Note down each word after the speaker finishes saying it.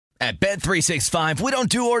At Bet365, we don't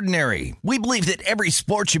do ordinary. We believe that every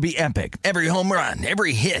sport should be epic. Every home run,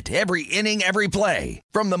 every hit, every inning, every play.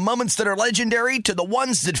 From the moments that are legendary to the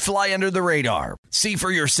ones that fly under the radar. See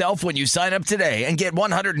for yourself when you sign up today and get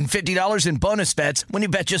 $150 in bonus bets when you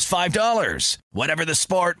bet just $5. Whatever the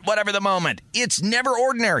sport, whatever the moment, it's never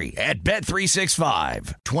ordinary at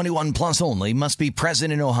Bet365. 21 plus only. Must be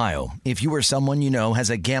present in Ohio. If you or someone you know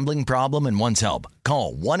has a gambling problem and wants help,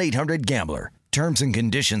 call 1-800-GAMBLER. Terms and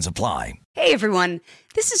conditions apply. Hey everyone,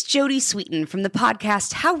 this is Jody Sweeten from the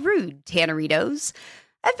podcast How Rude, Tanneritos.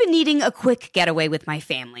 I've been needing a quick getaway with my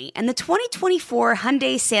family, and the 2024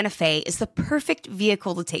 Hyundai Santa Fe is the perfect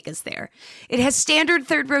vehicle to take us there. It has standard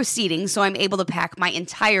third-row seating, so I'm able to pack my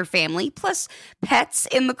entire family, plus pets,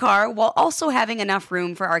 in the car, while also having enough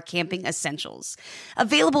room for our camping essentials.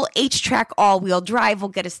 Available H-Track all-wheel drive will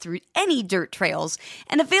get us through any dirt trails,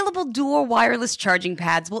 and available dual wireless charging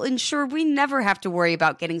pads will ensure we never have to worry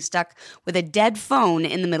about getting stuck with a dead phone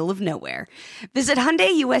in the middle of nowhere. Visit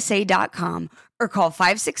HyundaiUSA.com or call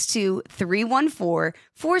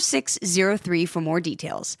 562-314-4603 for more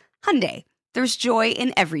details. Hyundai, there's joy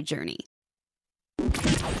in every journey.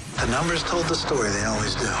 The numbers told the story, they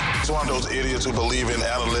always do. It's one of those idiots who believe in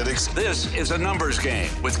analytics. This is a numbers game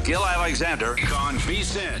with Gil Alexander on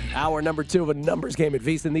VSiN. Hour number 2 of a numbers game at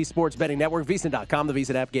VSiN, the sports betting network, VSiN.com, the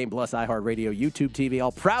VSiN app, Game Plus, iHeartRadio, YouTube TV,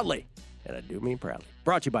 all proudly, and I do mean proudly,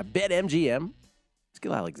 brought to you by BetMGM. It's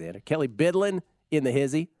Gil Alexander, Kelly Bidlin in the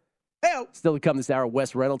hizzy. Hey-o. Still to come this hour,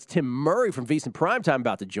 Wes Reynolds, Tim Murray from VSiN Primetime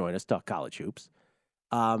about to join us, talk college hoops.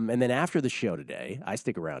 And then after the show today, I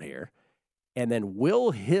stick around here. And then Will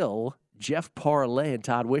Hill, Jeff Parlay, and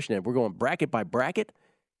Todd Wishnet. We're going bracket by bracket,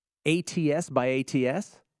 ATS by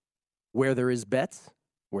ATS, where there is bets,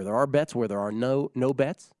 where there are bets, where there are no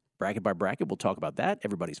bets. Bracket by bracket, we'll talk about that.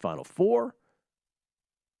 Everybody's Final Four.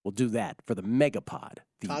 We'll do that for the Megapod.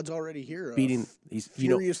 Todd's already here. He's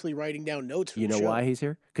furiously writing down notes for the show. You know why he's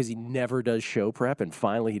here? Because he never does show prep, and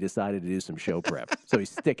finally he decided to do some show prep. So he's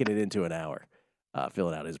sticking it into an hour,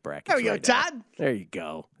 filling out his brackets. There we go, Todd. Now. There you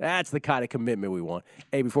go. That's the kind of commitment we want.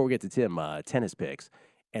 Hey, before we get to Tim, tennis picks.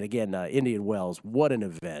 And again, Indian Wells, what an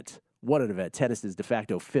event. What an event. Tennis's de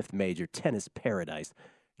facto fifth major, tennis paradise.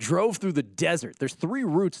 Drove through the desert. There's 3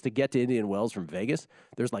 routes to get to Indian Wells from Vegas.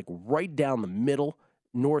 There's like right down the middle,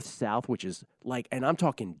 north-south, which is like, and I'm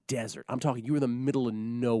talking desert. I'm talking you're in the middle of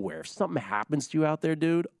nowhere. If something happens to you out there,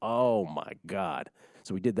 dude, oh my God.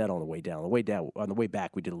 So we did that on the way down. On the way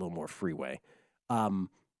back, we did a little more freeway. But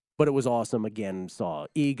it was awesome. Again, saw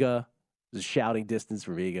Iga. It was a shouting distance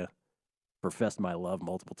from Iga. Professed my love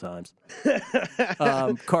multiple times.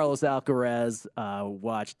 Carlos Alcaraz,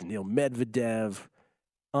 watched Neil Medvedev,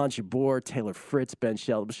 Anshu Bor, Taylor Fritz, Ben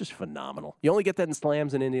Shelton. It was just phenomenal. You only get that in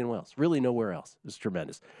slams in Indian Wells. Really nowhere else. It was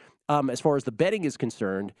tremendous. As far as the betting is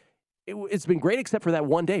concerned, it's been great except for that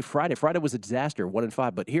one day, Friday. Friday was a disaster,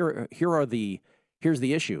 1-5. But here's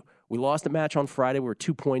the issue. We lost a match on Friday. We were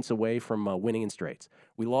 2 points away from winning in straights.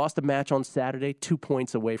 We lost a match on Saturday, 2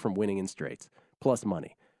 points away from winning in straights, plus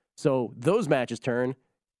money. So those matches turn,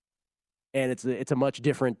 and it's a much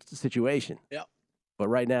different situation. Yep. But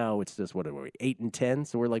right now, it's just, what are we, 8-10?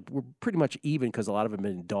 So we're pretty much even because a lot of them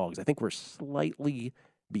have been dogs. I think we're slightly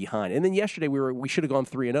behind. And then yesterday, we should have gone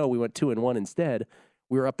 3-0. We went 2-1 instead.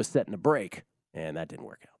 We were up a set and a break, and that didn't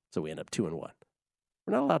work out. So we end up 2-1. We're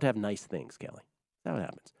not allowed to have nice things, Kelly. That's what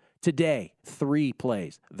happens. Today, 3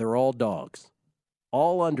 plays. They're all dogs.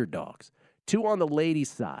 All underdogs. 2 on the ladies'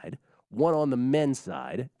 side, 1 on the men's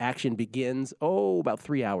side. Action begins, about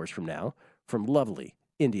 3 hours from now, from lovely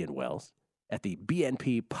Indian Wells at the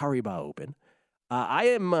BNP Paribas Open.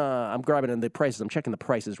 I'm grabbing the prices. I'm checking the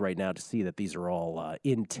prices right now to see that these are all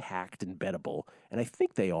intact and bettable, and I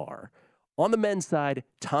think they are. On the men's side,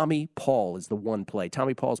 Tommy Paul is the one play.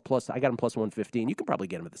 Tommy Paul's plus, I got him plus 115. You can probably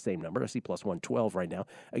get him at the same number. I see plus 112 right now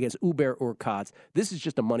against Hubert Hurkacz. This is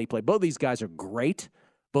just a money play. Both these guys are great.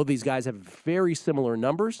 Both these guys have very similar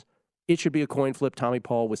numbers. It should be a coin flip. Tommy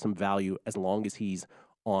Paul with some value as long as he's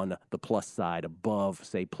on the plus side above,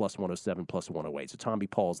 say, plus 107, plus 108. So Tommy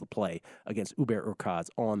Paul's the play against Hubert Hurkacz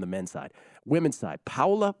on the men's side. Women's side,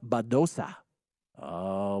 Paula Badosa.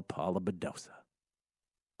 Oh, Paula Badosa.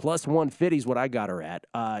 Plus 150 is what I got her at.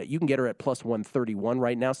 You can get her at plus 131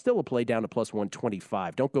 right now. Still a play down to plus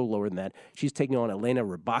 125. Don't go lower than that. She's taking on Elena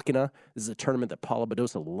Rybakina. This is a tournament that Paula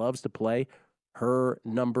Badosa loves to play. Her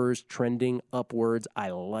numbers trending upwards. I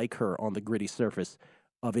like her on the gritty surface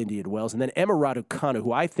of Indian Wells. And then Emma Raducanu,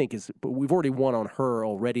 who I think we've already won on her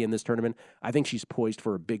already in this tournament. I think she's poised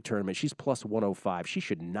for a big tournament. She's plus 105. She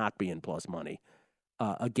should not be in plus money.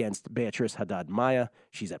 against Beatrice Haddad-Maia.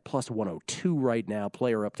 She's at plus 102 right now.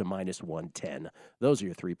 Play her up to minus 110. Those are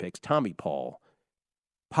your 3 picks. Tommy Paul,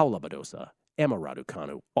 Paula Badosa, Emma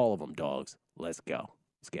Raducanu, all of them dogs. Let's go.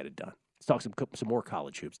 Let's get it done. Let's talk some more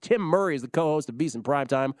college hoops. Tim Murray is the co-host of VSiN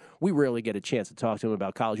Primetime. We rarely get a chance to talk to him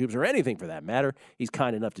about college hoops or anything for that matter. He's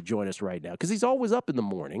kind enough to join us right now because he's always up in the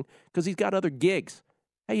morning because he's got other gigs.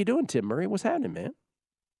 How you doing, Tim Murray? What's happening, man?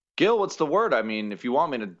 Gil, what's the word? I mean, if you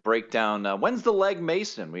want me to break down, when's the Leg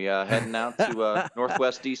Mason? We heading out to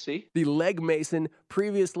Northwest D.C.? The Leg Mason.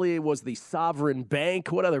 Previously, it was the Sovereign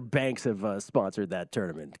Bank. What other banks have sponsored that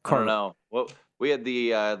tournament? I don't know. Well, we had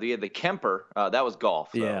the Kemper. That was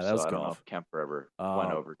golf. Though, yeah, that was golf. I don't know if Kemper ever Oh.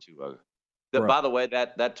 went over to. By the way,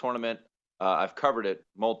 that tournament, I've covered it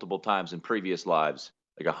multiple times in previous lives.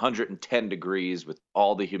 Like 110 degrees with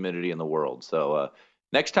all the humidity in the world. So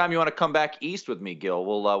next time you want to come back east with me, Gil,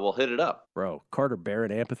 we'll hit it up. Bro, Carter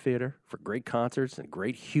Barrett Amphitheater for great concerts and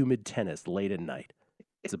great humid tennis late at night.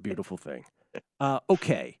 It's a beautiful thing.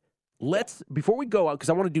 Okay. Before we go out, because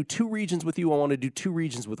I want to do 2 regions with you, I want to do 2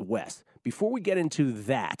 regions with Wes. Before we get into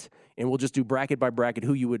that, and we'll just do bracket by bracket,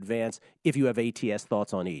 who you advance, if you have ATS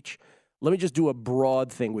thoughts on each. Let me just do a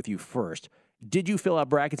broad thing with you first. Did you fill out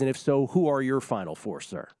brackets, and if so, who are your final 4,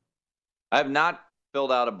 sir? I have not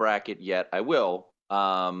filled out a bracket yet. I will.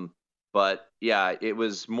 But, yeah, it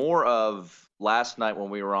was more of last night when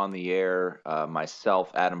we were on the air,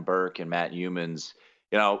 myself, Adam Burke, and Matt Humans,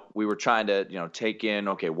 we were trying to, take in,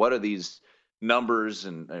 okay, what are these numbers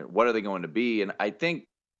and what are they going to be? And I think,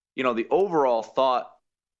 the overall thought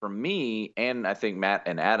for me, and I think Matt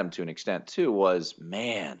and Adam to an extent too, was,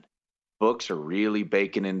 man, books are really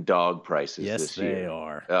baking in dog prices this year. Yes, they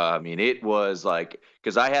are. I mean, it was like,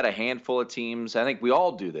 because I had a handful of teams. I think we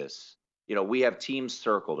all do this. We have teams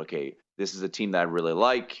circled. Okay, this is a team that I really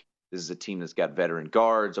like. This is a team that's got veteran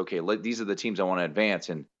guards. Okay, these are the teams I want to advance.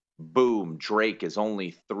 And boom, Drake is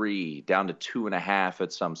only 3, down to 2.5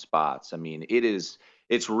 at some spots. I mean,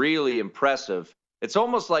 it's really impressive. It's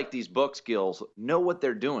almost like these book skills know what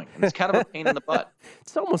they're doing. And it's kind of a pain in the butt.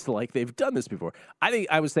 It's almost like they've done this before. I think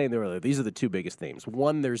I was saying there earlier, these are the 2 biggest themes.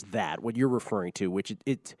 One, there's what you're referring to, which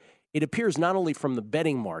it appears not only from the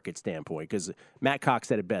betting market standpoint, because Matt Cox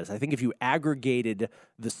said it best. I think if you aggregated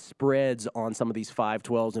the spreads on some of these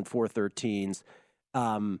 5-12s and 4-13s,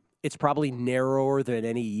 it's probably narrower than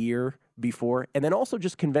any year before. And then also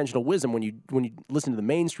just conventional wisdom, when you listen to the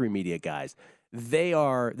mainstream media guys, they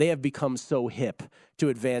have become so hip to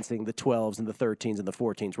advancing the 12s and the 13s and the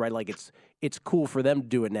 14s, right? Like it's cool for them to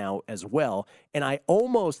do it now as well. And I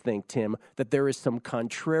almost think, Tim, that there is some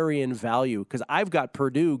contrarian value because I've got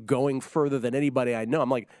Purdue going further than anybody I know. I'm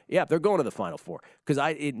like, yeah, they're going to the Final Four because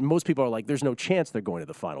most people are like, there's no chance they're going to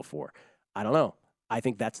the Final Four. I don't know. I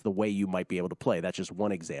think that's the way you might be able to play. That's just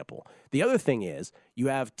one example. The other thing is you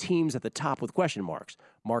have teams at the top with question marks.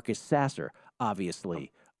 Marcus Sasser,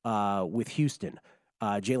 obviously, with Houston.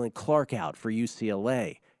 Jalen Clark out for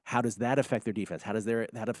UCLA. How does that affect their defense? How does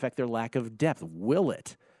that affect their lack of depth? Will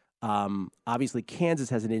it? Obviously, Kansas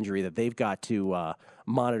has an injury that they've got to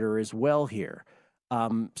monitor as well here.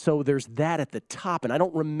 So there's that at the top, and I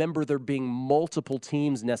don't remember there being multiple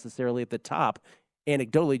teams necessarily at the top,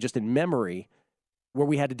 anecdotally, just in memory, where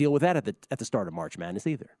we had to deal with that at the start of March Madness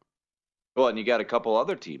either. Well, and you got a couple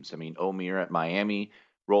other teams. I mean, Omier at Miami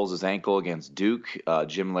rolls his ankle against Duke.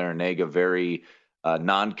 Jim Larinaga very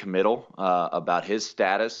non-committal about his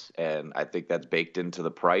status, and I think that's baked into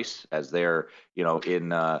the price as they're in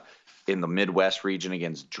the Midwest region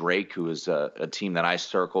against Drake, who is a team that I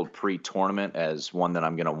circled pre-tournament as one that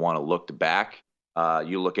I'm going to want to look to back.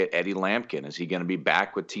 You look at Eddie Lampkin. Is he going to be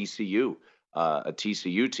back with TCU? A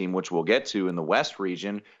TCU team, which we'll get to in the West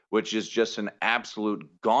region, which is just an absolute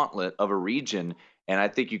gauntlet of a region. And I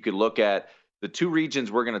think you could look at the 2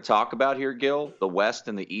 regions we're going to talk about here, Gil, the West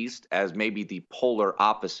and the East, as maybe the polar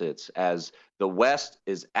opposites, as the West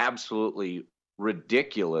is absolutely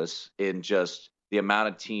ridiculous in just the amount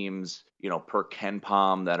of teams, per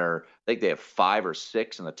KenPom that are, I think they have 5 or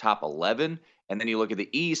 6 in the top 11. And then you look at the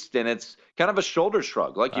East, and it's kind of a shoulder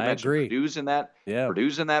shrug. Like you mentioned, agree. Purdue's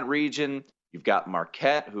in that region. You've got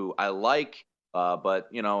Marquette, who I like, but,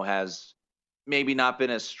 has maybe not been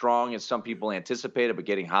as strong as some people anticipated, but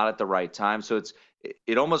getting hot at the right time. So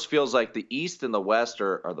it almost feels like the East and the West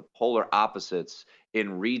are the polar opposites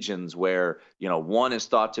in regions where, one is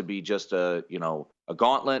thought to be just a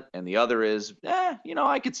gauntlet, and the other is,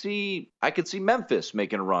 I could see Memphis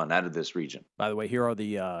making a run out of this region. By the way, here are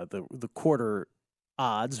the quarter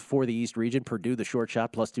odds for the East region. Purdue, the short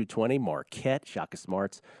shot, plus 220. Marquette, Shaka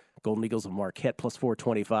Smarts, Golden Eagles of Marquette, plus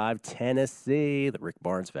 425. Tennessee, the Rick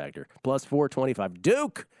Barnes factor, plus 425.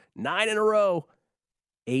 Duke, 9 in a row.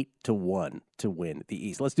 8-1 to win the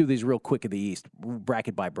East. Let's do these real quick in the East,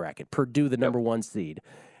 bracket by bracket. Purdue, the number 1 seed,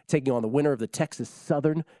 taking on the winner of the Texas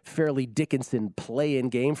Southern Fairleigh Dickinson play-in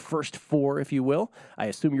game, first 4, if you will. I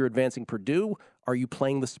assume you're advancing Purdue. Are you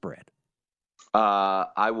playing the spread?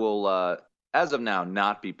 I will, as of now,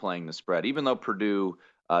 not be playing the spread, even though Purdue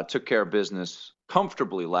took care of business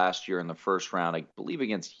comfortably last year in the first round, I believe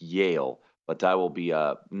against Yale. But I will be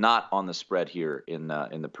not on the spread here in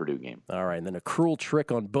the Purdue game. All right, and then a cruel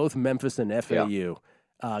trick on both Memphis and FAU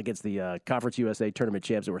against the Conference USA tournament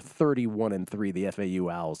champs that were 31-3, the FAU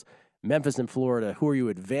Owls. Memphis and Florida, who are you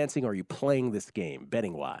advancing? Are you playing this game,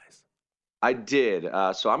 betting-wise? I did.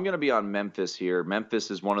 So I'm going to be on Memphis here.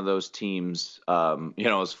 Memphis is one of those teams,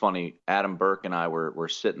 it's funny. Adam Burke and I were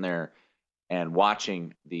sitting there and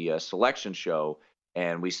watching the selection show,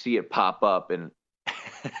 and we see it pop up, and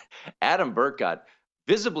Adam Burke got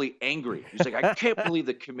visibly angry. He's like, I can't believe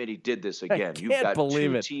the committee did this again. You've got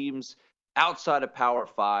 2 teams outside of Power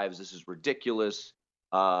Fives. This is ridiculous.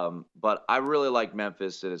 But I really like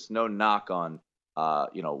Memphis, and it's no knock on,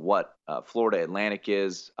 what Florida Atlantic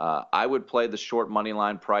is. I would play the short money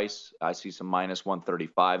line price. I see some minus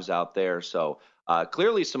 135s out there. So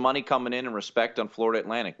clearly some money coming in respect on Florida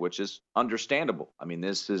Atlantic, which is understandable. I mean,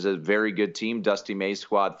 this is a very good team. Dusty May's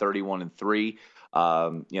squad, 31-3.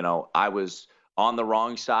 I was on the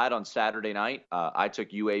wrong side on Saturday night. I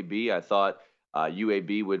took UAB. I thought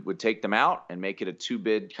UAB would take them out and make it a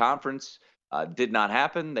 2-bid conference. Did not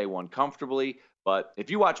happen. They won comfortably. But if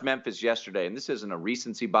you watch Memphis yesterday, and this isn't a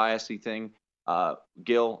recency biasy thing,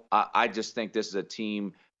 Gil, I just think this is a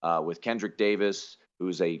team with Kendrick Davis,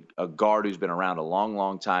 who's a guard who's been around a long,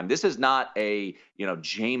 long time. This is not a,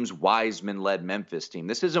 James Wiseman-led Memphis team.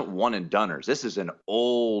 This isn't one-and-doners. This is an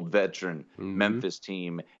old veteran Memphis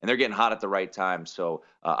team, and they're getting hot at the right time. So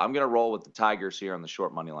I'm going to roll with the Tigers here on the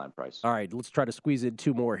short money line price. All right, let's try to squeeze in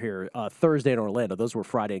 2 more here. Thursday in Orlando. Those were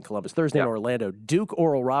Friday in Columbus. Thursday in Orlando, Duke,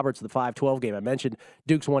 Oral Roberts, the 5-12 game. I mentioned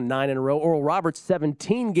Duke's won 9 in a row. Oral Roberts,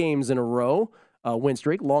 17 games in a row. Win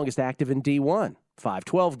streak, longest active in D1.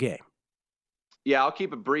 5-12 game. Yeah, I'll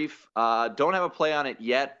keep it brief. Don't have a play on it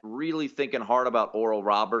yet. Really thinking hard about Oral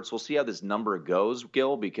Roberts. We'll see how this number goes,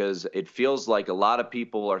 Gil, because it feels like a lot of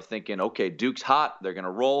people are thinking, okay, Duke's hot. They're going to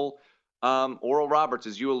roll. Oral Roberts,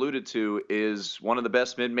 as you alluded to, is one of the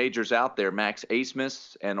best mid-majors out there. Max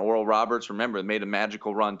Asmus and Oral Roberts, remember, they made a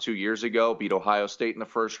magical run 2 years ago, beat Ohio State in the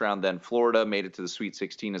first round, then Florida, made it to the Sweet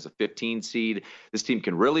 16 as a 15 seed. This team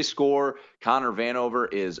can really score. Connor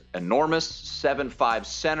Vanover is enormous, 7'5"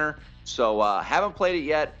 center. So haven't played it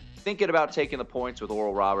yet. Thinking about taking the points with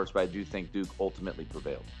Oral Roberts, but I do think Duke ultimately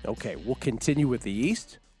prevailed. Okay, we'll continue with the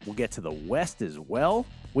East. We'll get to the West as well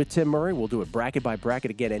with Tim Murray. We'll do it bracket by bracket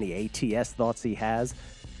to get any ATS thoughts he has.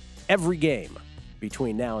 Every game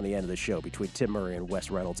between now and the end of the show, between Tim Murray and Wes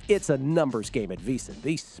Reynolds, it's a numbers game at VSiN,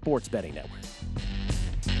 the Sports Betting Network.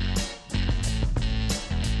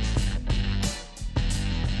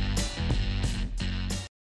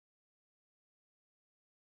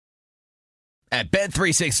 At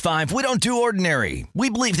Bet365, we don't do ordinary. We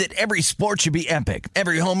believe that every sport should be epic.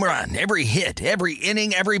 Every home run, every hit, every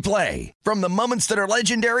inning, every play. From the moments that are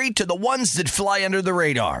legendary to the ones that fly under the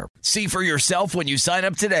radar. See for yourself when you sign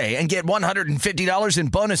up today and get $150 in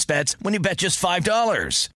bonus bets when you bet just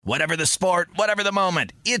 $5. Whatever the sport, whatever the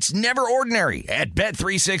moment, it's never ordinary at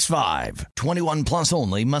Bet365. 21 plus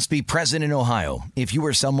only. Must be present in Ohio. If you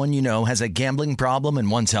or someone you know has a gambling problem and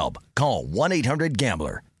wants help, call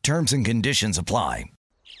 1-800-GAMBLER. Terms and conditions apply.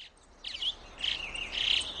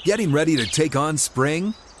 Getting ready to take on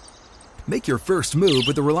spring? Make your first move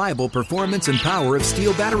with the reliable performance and power of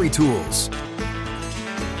Steel battery tools.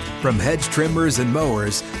 From hedge trimmers and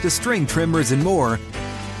mowers to string trimmers and more,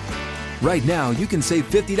 right now you can save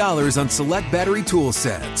 $50 on select battery tool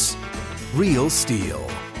sets. Real Steel.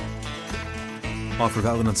 Offer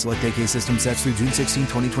valid on select AK system sets through June 16,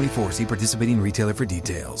 2024. See participating retailer for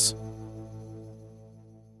details.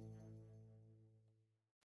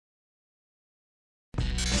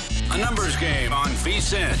 A numbers game on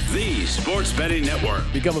VSiN, the Sports Betting Network.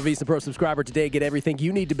 Become a VSiN Pro subscriber today. Get everything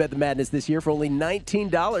you need to bet the madness this year for only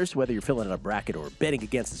 $19. Whether you're filling out a bracket or betting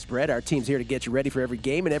against the spread, our team's here to get you ready for every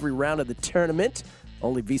game and every round of the tournament.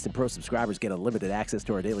 Only VSiN Pro subscribers get unlimited access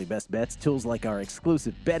to our daily best bets, tools like our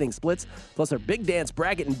exclusive betting splits, plus our Big Dance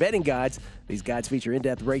bracket and betting guides. These guides feature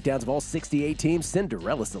in-depth breakdowns of all 68 teams,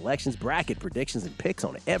 Cinderella selections, bracket predictions, and picks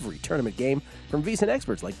on every tournament game from VSiN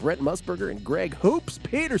experts like Brent Musburger and Greg Hoops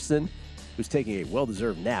Peterson, who's taking a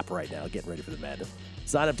well-deserved nap right now, getting ready for the madness.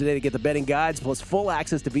 Sign up today to get the betting guides plus full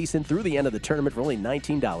access to VSiN through the end of the tournament for only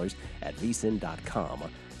 $19 at VSiN.com/.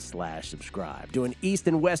 VSiN.com/subscribe. Doing East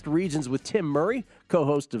and West regions with Tim Murray,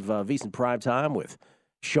 co-host of VSiN Primetime with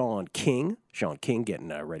Sean King. Sean King getting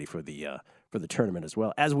ready for the tournament as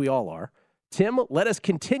well, as we all are. Tim, let us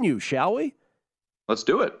continue, shall we? Let's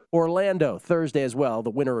do it. Orlando, Thursday as well. The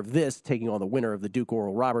winner of this taking on the winner of the Duke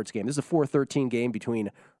Oral Roberts game. This is a 4-13 game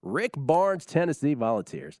between Rick Barnes' Tennessee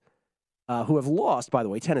Volunteers, who have lost, by the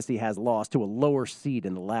way. Tennessee has lost to a lower seed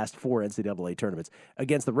in the last 4 NCAA tournaments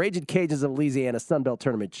against the Raging Cajuns of Louisiana, Sun Belt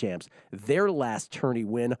Tournament champs. Their last tourney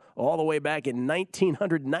win all the way back in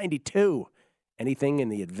 1992. Anything in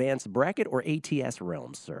the advanced bracket or ATS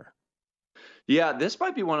realm, sir? Yeah, this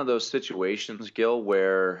might be one of those situations, Gil,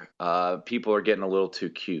 where people are getting a little too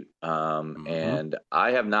cute. And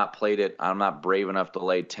I have not played it. I'm not brave enough to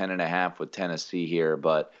lay 10.5 with Tennessee here,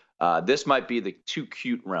 but this might be the too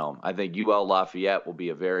cute realm. I think UL Lafayette will be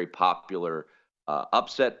a very popular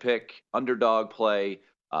upset pick, underdog play.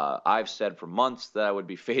 I've said for months that I would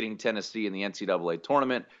be fading Tennessee in the NCAA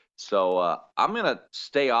tournament. So I'm going to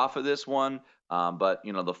stay off of this one. But,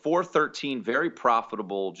 the 4-13, very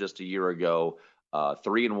profitable just a year ago,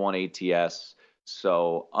 3-1 ATS.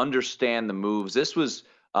 So understand the moves. This was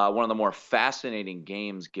one of the more fascinating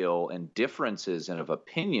games, Gil, and differences and of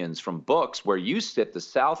opinions from books where you sit. The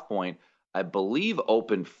South Point, I believe,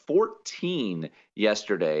 opened 14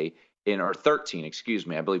 yesterday or 13, excuse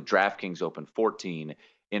me. I believe DraftKings opened 14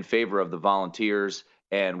 in favor of the Volunteers.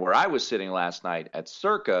 And where I was sitting last night at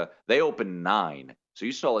Circa, they opened 9. So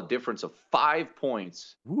you saw a difference of 5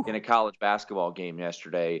 points in a college basketball game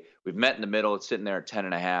yesterday. We've met in the middle. It's sitting there at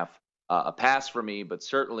 10.5. A pass for me, but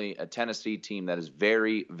certainly a Tennessee team that is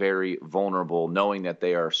very, very vulnerable, knowing that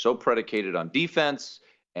they are so predicated on defense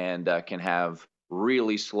and can have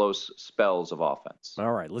really slow spells of offense.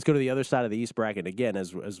 All right, let's go to the other side of the East bracket. Again,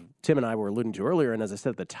 as Tim and I were alluding to earlier, and as I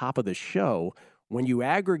said at the top of the show, when you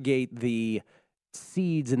aggregate the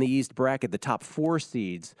seeds in the East bracket, the top 4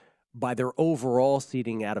 seeds, by their overall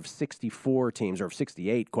seeding out of 64 teams, or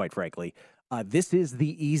 68, quite frankly, this is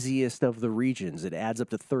the easiest of the regions. It adds up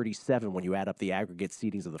to 37 when you add up the aggregate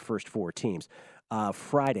seedings of the first 4 teams.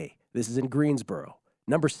 Friday, this is in Greensboro.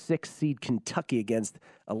 Number 6 seed Kentucky against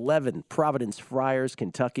 11 Providence Friars.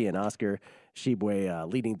 Kentucky and Oscar Tshiebwe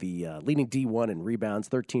leading D1 in rebounds,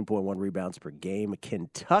 13.1 rebounds per game.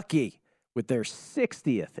 Kentucky with their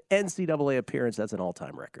 60th NCAA appearance. That's an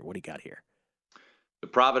all-time record. What do you got here? The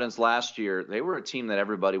Providence last year, they were a team that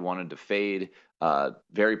everybody wanted to fade.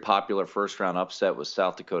 Very popular first-round upset was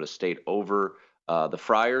South Dakota State over the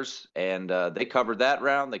Friars, and they covered that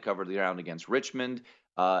round. They covered the round against Richmond,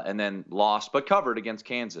 and then lost, but covered against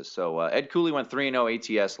Kansas. So Ed Cooley went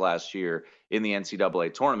 3-0 ATS last year in the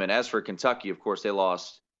NCAA tournament. As for Kentucky, of course, they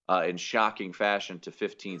lost in shocking fashion to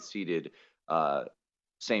 15th-seeded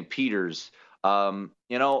St. Peter's.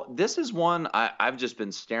 This is one I've just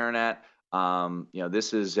been staring at.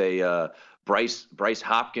 This is a Bryce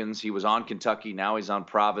Hopkins. He was on Kentucky. Now he's on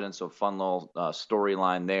Providence. So fun little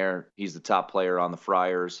storyline there. He's the top player on the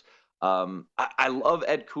Friars. I love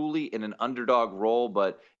Ed Cooley in an underdog role,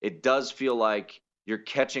 but it does feel like you're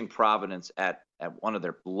catching Providence at one of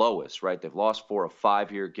their lowest, right? They've lost 4 of 5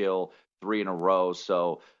 here, Gil, 3 in a row.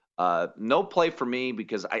 So no play for me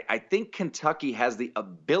because I think Kentucky has the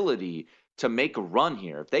ability to make a run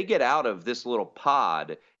here. If they get out of this little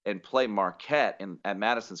pod and play Marquette at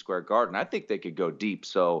Madison Square Garden, I think they could go deep.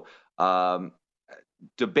 So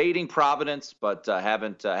debating Providence, but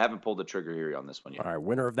haven't pulled the trigger here on this one yet. All right,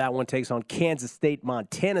 winner of that one takes on Kansas State,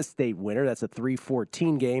 Montana State winner. That's a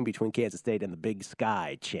 3-14 game between Kansas State and the Big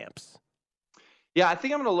Sky champs. Yeah, I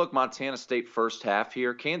think I'm going to look Montana State first half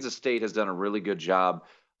here. Kansas State has done a really good job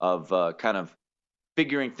of kind of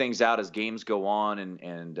figuring things out as games go on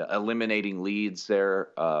and eliminating leads there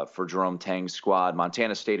for Jerome Tang's squad.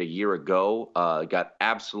 Montana State a year ago got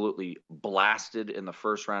absolutely blasted in the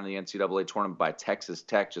first round of the NCAA tournament by Texas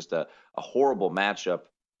Tech, just a horrible matchup.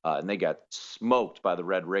 And they got smoked by the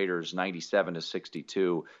Red Raiders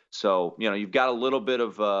 97-62. So, you've got a little bit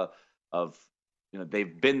of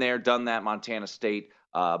they've been there, done that, Montana State.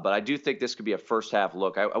 But I do think this could be a first half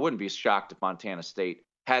look. I wouldn't be shocked if Montana State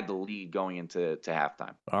had the lead going into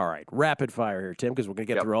halftime. All right, rapid fire here, Tim, because we're going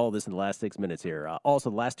to get through all of this in the last 6 minutes here.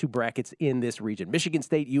 Also, the last 2 brackets in this region. Michigan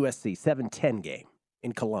State, USC, 7-10 game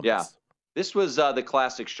in Columbus. Yeah, this was the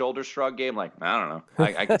classic shoulder shrug game. Like, I don't know.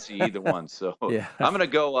 I could see either one. So yeah. I'm going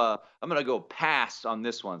to go pass on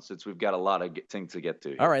this one since we've got a lot of things to get to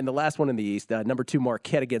here. All right, and the last one in the East, number 2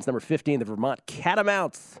 Marquette against number 15, the Vermont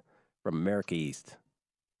Catamounts from America East.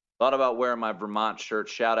 Thought about wearing my Vermont shirt.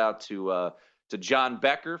 Shout out to John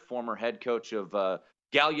Becker, former head coach of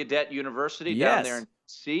Gallaudet University down there in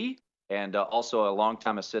D.C. and also a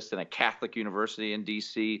longtime assistant at Catholic University in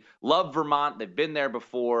D.C. Love Vermont. They've been there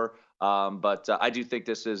before, but I do think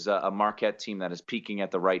this is a Marquette team that is peaking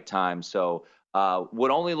at the right time. So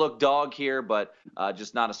would only look dog here, but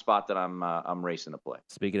just not a spot that I'm racing to play.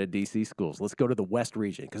 Speaking of D.C. schools, let's go to the West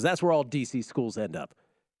region because that's where all D.C. schools end up.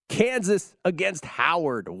 Kansas against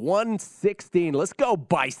Howard, 116. Let's go,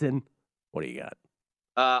 Bison. What do you got?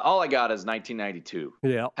 All I got is 1992.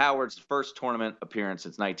 Yeah. Howard's first tournament appearance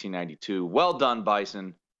since 1992. Well done,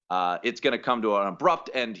 Bison. It's going to come to an abrupt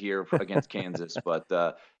end here against Kansas, but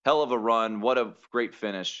hell of a run. What a great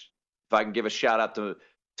finish. If I can give a shout out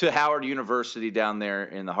to Howard University down there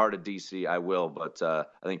in the heart of D.C., I will, but I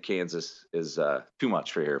think Kansas is too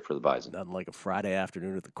much for the Bison. Nothing like a Friday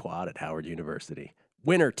afternoon at the Quad at Howard University.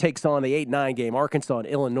 Winner takes on the 8-9 game, Arkansas and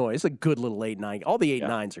Illinois. It's a good little 8-9. All the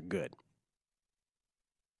 8-9s are good.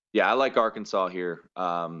 Yeah, I like Arkansas here.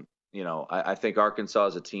 I think Arkansas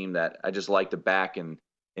is a team that I just like to back in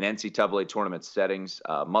NCAA tournament settings.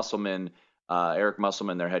 Musselman, Eric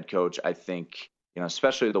Musselman, their head coach, I think,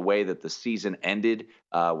 especially the way that the season ended,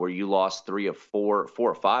 where you lost 4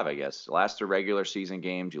 or 5, I guess, last 2 regular season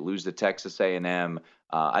games, you lose to Texas A&M.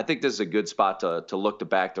 I think this is a good spot to look to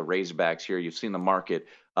back the Razorbacks here. You've seen the market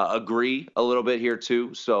agree a little bit here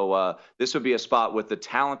too. So this would be a spot with the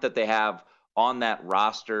talent that they have on that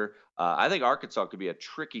roster. I think Arkansas could be a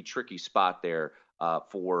tricky spot there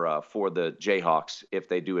for the Jayhawks if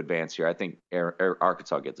they do advance here. I think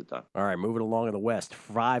Arkansas gets it done. All right, moving along in the West,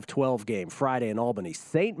 5-12 game Friday in Albany.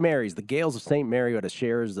 St. Mary's, the Gales of St. Mary had a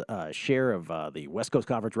share of the West Coast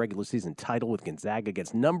Conference regular season title with Gonzaga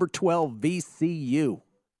against number 12 VCU.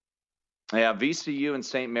 Yeah, VCU and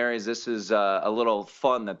St. Mary's, this is a little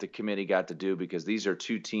fun that the committee got to do because these are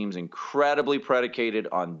 2 teams incredibly predicated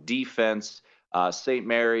on defense. St.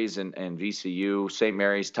 Mary's and VCU. St.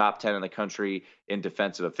 Mary's top 10 in the country in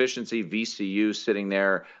defensive efficiency. VCU sitting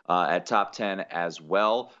there at top 10 as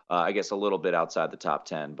well. I guess a little bit outside the top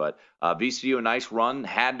 10. But VCU, a nice run,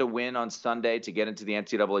 had to win on Sunday to get into the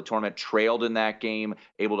NCAA tournament, trailed in that game,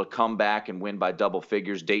 able to come back and win by double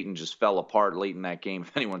figures. Dayton just fell apart late in that game.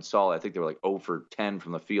 If anyone saw it, I think they were like 0 for 10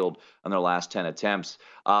 from the field on their last 10 attempts.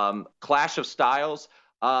 Clash of styles.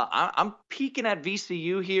 I'm peeking at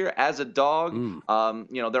VCU here as a dog.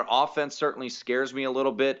 Their offense certainly scares me a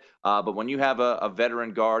little bit, but when you have a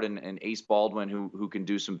veteran guard and Ace Baldwin who can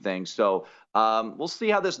do some things. So we'll see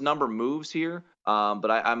how this number moves here,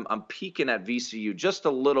 but I'm peeking at VCU just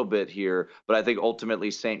a little bit here, but I think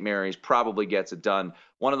ultimately St. Mary's probably gets it done.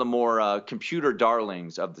 One of the more computer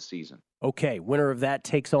darlings of the season. Okay, winner of that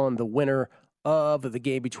takes on the winner of the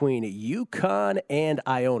game between UConn and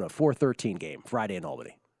Iona, 4-13 game, Friday in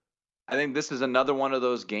Albany. I think this is another one of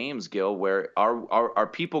those games, Gil, where are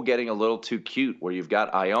people getting a little too cute, where you've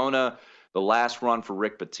got Iona, the last run for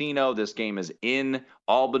Rick Pitino. This game is in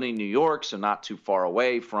Albany, New York, so not too far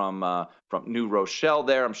away from New Rochelle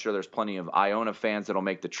there. I'm sure there's plenty of Iona fans that'll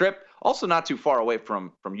make the trip. Also not too far away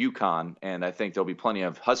from UConn, and I think there'll be plenty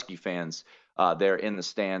of Husky fans there in the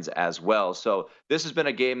stands as well. So this has been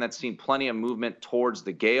a game that's seen plenty of movement towards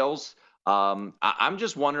the Gales. I'm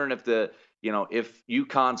just wondering if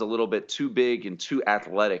UConn's a little bit too big and too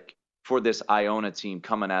athletic for this Iona team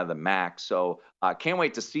coming out of the MAC. So I can't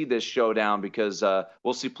wait to see this showdown because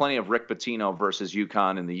we'll see plenty of Rick Pitino versus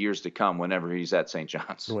UConn in the years to come whenever he's at St.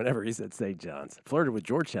 John's. Whenever he's at St. John's. Flirted with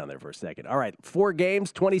Georgetown there for a second. All right, 4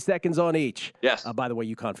 games, 20 seconds on each. Yes. By the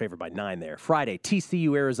way, UConn favored by 9 there. Friday,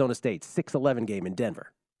 TCU, Arizona State, 6-11 game in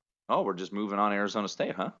Denver. Oh, we're just moving on Arizona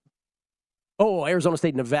State, huh? Oh, Arizona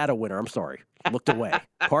State, Nevada winner. I'm sorry. Looked away.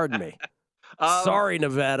 Pardon me. Sorry,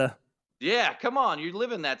 Nevada. Yeah, come on. You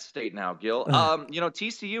live in that state now, Gil.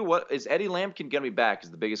 TCU, what is Eddie Lampkin going to be back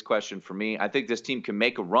is the biggest question for me. I think this team can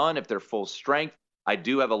make a run if they're full strength. I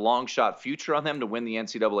do have a long shot future on them to win the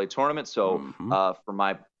NCAA tournament. So for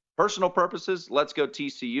my personal purposes, let's go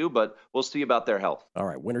TCU, but we'll see about their health. All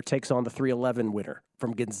right, winner takes on the 3-11 winner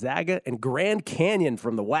from Gonzaga and Grand Canyon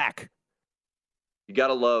from the WAC. You got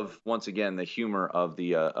to love, once again, the humor of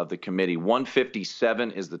the committee.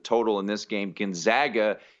 157 is the total in this game.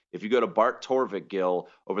 Gonzaga, if you go to Bart Torvik, Gil,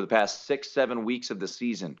 over the past 6-7 weeks of the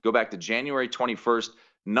season, go back to January 21st,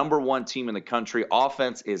 #1 team in the country.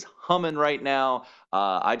 Offense is humming right now.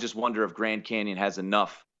 I just wonder if Grand Canyon has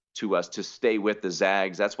enough to stay with the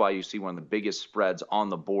Zags. That's why you see one of the biggest spreads on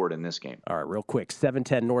the board in this game. All right, real quick,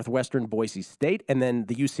 7-10 Northwestern, Boise State, and then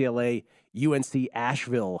the UCLA UNC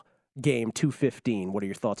Asheville game, 2:15. What are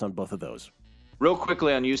your thoughts on both of those? Real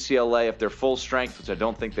quickly on UCLA, if they're full strength, which I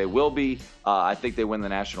don't think they will be, I think they win the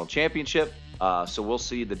national championship. So we'll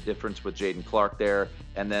see the difference with Jaden Clark there.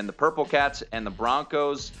 And then the Purple Cats and the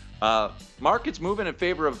Broncos, Market's moving in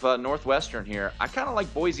favor of Northwestern here. I kind of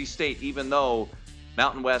like Boise State, even though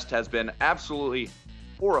Mountain West has been absolutely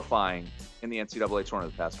horrifying in the NCAA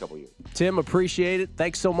tournament the past couple years. Tim, appreciate it.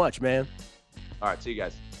 Thanks so much, man. All right, see you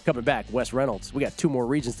guys. Coming back, Wes Reynolds. We got 2 more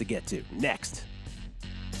regions to get to. Next.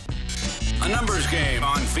 A numbers game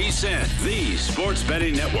on VSiN, the sports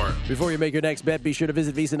betting network. Before you make your next bet, be sure to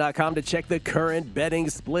visit VSiN.com to check the current betting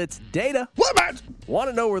splits data. What? Want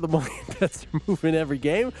to know where the money bets are moving every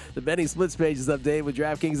game? The betting splits page is updated with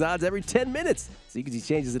DraftKings odds every 10 minutes, so you can see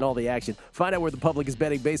changes in all the action. Find out where the public is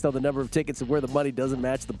betting based on the number of tickets and where the money doesn't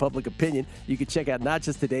match the public opinion. You can check out not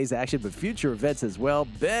just today's action, but future events as well.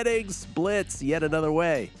 Betting splits, yet another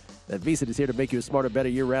way. That VSiN is here to make you a smarter, better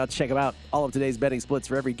year-round. Check them out. All of today's betting splits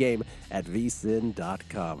for every game at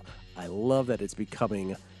VSiN.com. I love that it's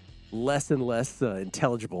becoming less and less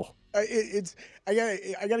intelligible. I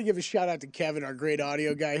gotta give a shout out to Kevin, our great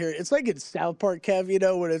audio guy here. It's like in South Park, Kev,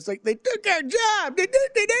 when it's like they took our job, like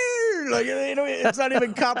it's not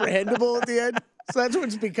even comprehensible at the end. So that's what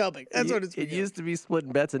it's becoming. It used to be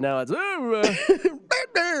splitting bets, and now it's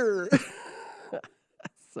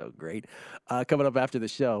so great. Coming up after the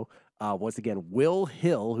show, once again, Will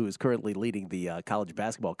Hill, who is currently leading the college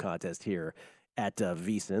basketball contest here at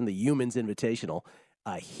VSiN, the Humans Invitational.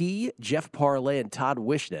 He, Jeff Parlay, and Todd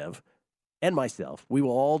Wishnev, and myself, we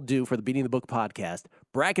will all do for the Beating the Book podcast,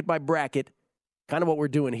 bracket by bracket, kind of what we're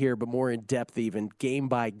doing here, but more in depth even, game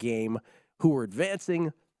by game, who are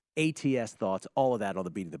advancing, ATS thoughts, all of that on the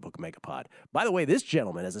Beating the Book Megapod. By the way, this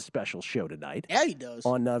gentleman has a special show tonight. Yeah, he does.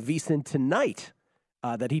 On VSiN Tonight.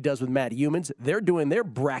 That he does with Matt Humans. They're doing their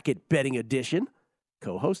bracket betting edition.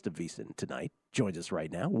 Co-host of VSiN Tonight joins us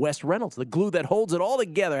right now. Wes Reynolds, the glue that holds it all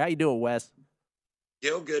together. How you doing, Wes?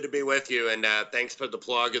 Gil, good to be with you, and thanks for the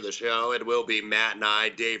plug of the show. It will be Matt and I.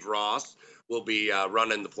 Dave Ross will be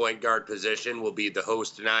running the point guard position. We'll be the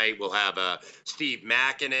host tonight. We'll have Steve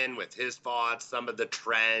Makinen with his thoughts, some of the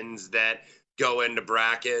trends that go into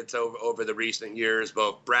brackets over the recent years,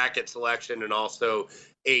 both bracket selection and also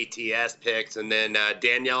ATS picks. And then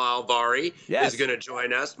Danielle Alvari is going to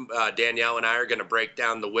join us. Danielle and I are going to break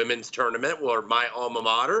down the women's tournament where my alma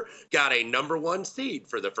mater got a #1 seed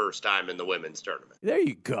for the first time in the women's tournament. There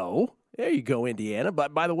you go. There you go, Indiana.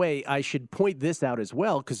 But by the way, I should point this out as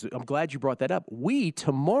well, because I'm glad you brought that up. We,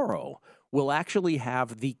 tomorrow, will actually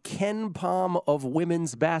have the Ken Palm of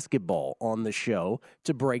women's basketball on the show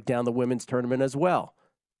to break down the women's tournament as well.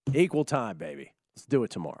 Equal time, baby. Let's do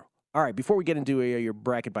it tomorrow. All right, before we get into your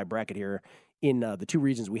bracket by bracket here in the 2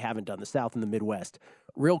 regions we haven't done, the South and the Midwest,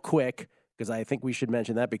 real quick, because I think we should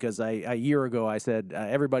mention that, because a year ago I said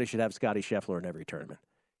everybody should have Scotty Scheffler in every tournament.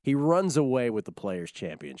 He runs away with the Players'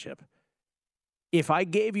 Championship. If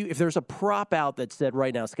there's a prop out that said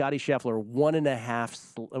right now, Scotty Scheffler,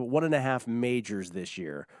 1.5 majors this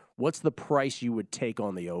year, what's the price you would take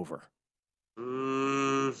on the over?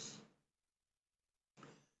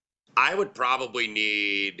 I would probably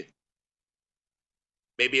need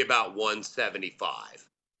maybe about 175.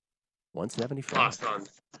 175?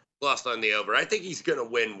 Plus on the over. I think he's going to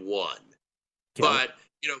win one. Okay. But,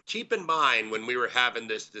 keep in mind when we were having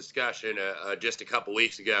this discussion just a couple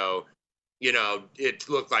weeks ago, it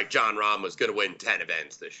looked like Jon Rahm was going to win 10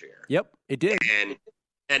 events this year. Yep, it did.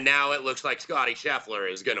 And now it looks like Scotty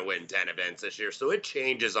Scheffler is going to win 10 events this year. So it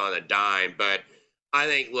changes on a dime. But I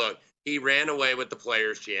think, look, he ran away with the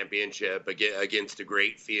Players' Championship against a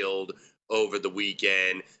great field over the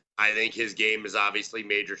weekend. I think his game is obviously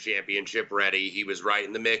major championship ready. He was right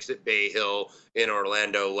in the mix at Bay Hill in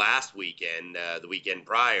Orlando last weekend, the weekend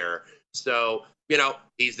prior. So,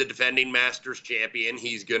 he's the defending Masters champion.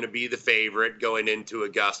 He's going to be the favorite going into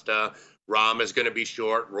Augusta. Rahm is going to be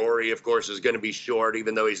short. Rory, of course, is going to be short,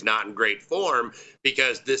 even though he's not in great form,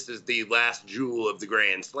 because this is the last jewel of the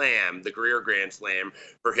Grand Slam, the career Grand Slam,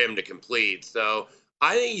 for him to complete. So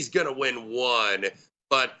I think he's going to win one,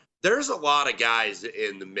 but there's a lot of guys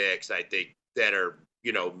in the mix, I think, that are,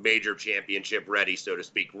 major championship ready, so to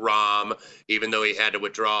speak. Rahm, even though he had to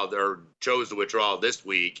withdraw or chose to withdraw this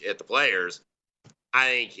week at the Players, I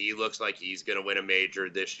think he looks like he's going to win a major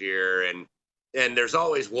this year. And there's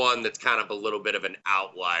always one that's kind of a little bit of an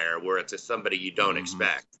outlier where it's somebody you don't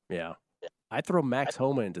expect. Yeah. I throw Max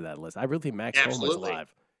Homa into that list. I really think Max Homa is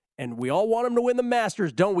live. And we all want him to win the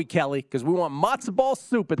Masters, don't we, Kelly? Because we want matzo ball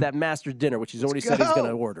soup at that Masters dinner, which he's already said he's going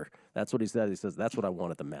to order. That's what he said. He says, that's what I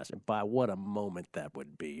want at the Masters. By what a moment that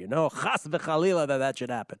would be. Chas v'chalila that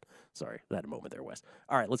should happen. Sorry, that moment there, Wes.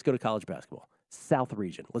 All right, let's go to college basketball. South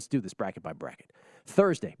region. Let's do this bracket by bracket.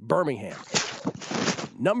 Thursday, Birmingham.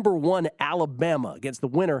 number 1 Alabama against the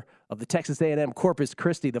winner of the Texas A&M Corpus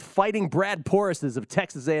Christi, the Fighting Brad Porrases of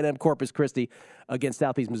Texas A&M Corpus Christi against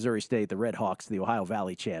Southeast Missouri State, the Red Hawks, the Ohio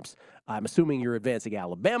Valley champs. I'm assuming you're advancing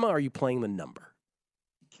Alabama. Are you playing the number?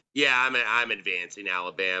 Yeah, I'm advancing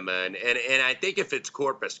Alabama, and I think if it's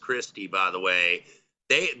Corpus Christi, by the way,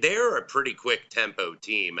 they're a pretty quick tempo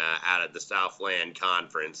team out of the Southland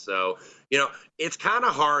Conference. So, it's kind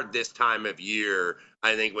of hard this time of year,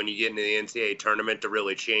 I think, when you get into the NCAA tournament to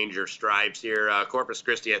really change your stripes here. Corpus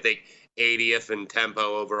Christi, I think, 80th in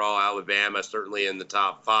tempo overall. Alabama certainly in the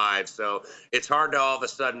top 5. So it's hard to all of a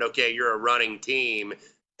sudden, okay, you're a running team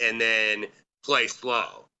and then play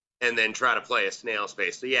slow and then try to play a snail's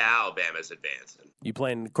pace. So, yeah, Alabama's advancing. You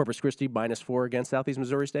playing Corpus Christi -4 against Southeast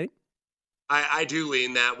Missouri State? I do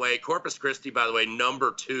lean that way. Corpus Christi, by the way,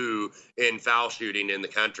 number 2 in foul shooting in the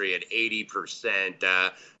country at 80%.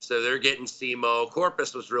 So they're getting SEMO.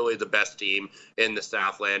 Corpus was really the best team in the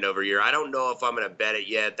Southland over here. I don't know if I'm going to bet it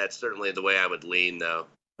yet. That's certainly the way I would lean, though.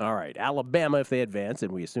 All right, Alabama, if they advance,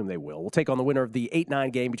 and we assume they will take on the winner of the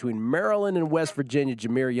 8-9 game between Maryland and West Virginia.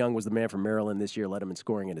 Jameer Young was the man from Maryland this year, led him in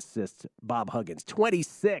scoring and assists. Bob Huggins,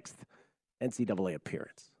 26th NCAA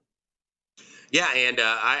appearance. Yeah, and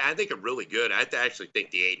I think I'm really good. I actually think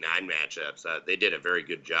the 8-9 matchups, they did a very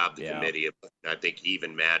good job, the committee, of, I think,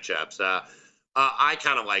 even matchups. I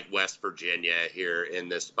kind of like West Virginia here in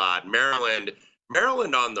this spot. Maryland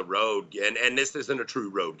on the road, and this isn't a true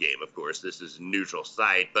road game, of course. This is a neutral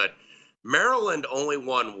site, but Maryland only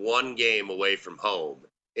won 1 game away from home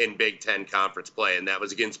in Big Ten conference play, and that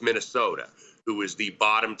was against Minnesota, who was the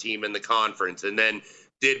bottom team in the conference, and then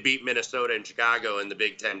did beat Minnesota and Chicago in the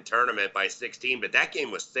Big Ten tournament by 16, but that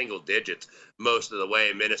game was single digits most of the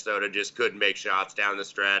way. Minnesota just couldn't make shots down the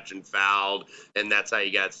stretch and fouled, and that's how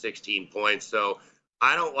you got 16 points. So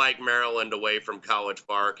I don't like Maryland away from College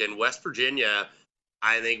Park, and West Virginia,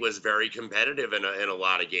 I think, was very competitive in a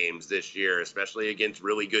lot of games this year, especially against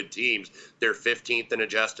really good teams. They're 15th in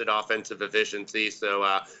adjusted offensive efficiency, so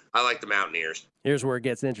I like the Mountaineers. Here's where it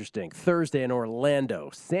gets interesting. Thursday in Orlando,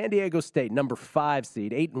 San Diego State, number 5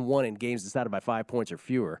 seed, 8-1 in games decided by 5 points or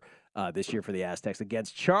fewer this year for the Aztecs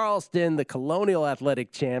against Charleston, the Colonial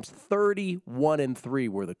Athletic champs. 31-3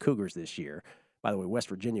 were the Cougars this year. By the way, West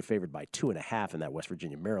Virginia favored by 2.5 in that West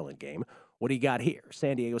Virginia-Maryland game. What do you got here?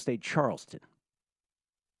 San Diego State, Charleston.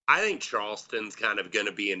 I think Charleston's kind of going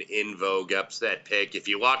to be an in vogue upset pick. If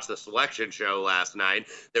you watched the selection show last night,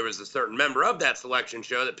 there was a certain member of that selection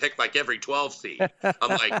show that picked like every 12 seed. I'm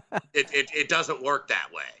like, it doesn't work that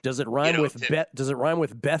way. Does it rhyme with Does it rhyme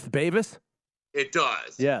with Beth Bavis? It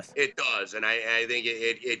does. Yes, it does, and I think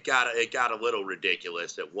it got a little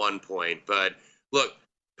ridiculous at one point. But look,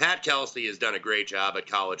 Pat Kelsey has done a great job at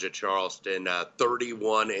college at Charleston.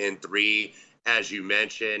 31-3. As you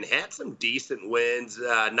mentioned, had some decent wins,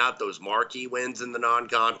 not those marquee wins in the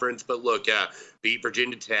non-conference, but look, beat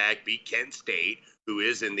Virginia Tech, beat Kent State, who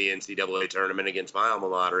is in the NCAA tournament against my alma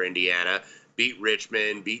mater, Indiana, beat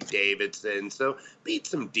Richmond, beat Davidson, so beat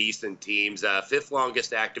some decent teams. 5th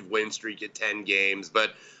longest active win streak at 10 games,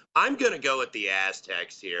 but I'm going to go with the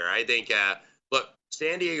Aztecs here. I think, look,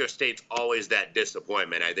 San Diego State's always that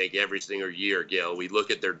disappointment, I think, every single year, Gil. We look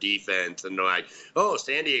at their defense and they're like, oh,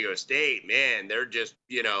 San Diego State, man, they're just,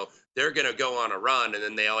 they're going to go on a run, and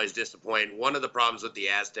then they always disappoint. One of the problems with the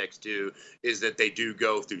Aztecs, too, is that they do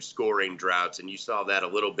go through scoring droughts, and you saw that a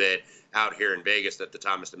little bit out here in Vegas at the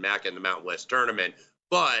Thomas and Mack and the Mountain West tournament.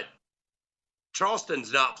 But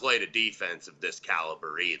Charleston's not played a defense of this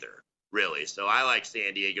caliber either, really. So I like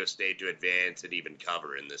San Diego State to advance and even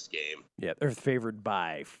cover in this game. Yeah, they're favored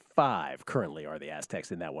by 5 currently, are the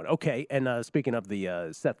Aztecs in that one. Okay, and speaking of the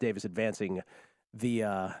Seth Davis advancing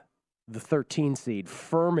the 13 seed,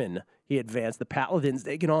 Furman, he advanced. The Paladins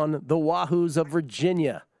taking on the Wahoos of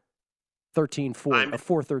Virginia. 13-4, a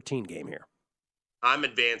 4-13 game here. I'm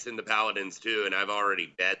advancing the Paladins, too, and I've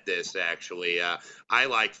already bet this, actually. I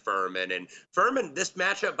like Furman. And Furman, this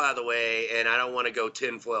matchup, by the way, and I don't want to go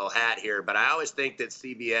tinfoil hat here, but I always think that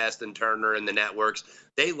CBS and Turner and the networks,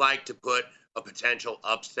 they like to put a potential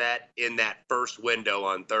upset in that first window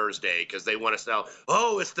on Thursday because they want to sell,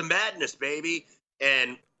 oh, it's the madness, baby.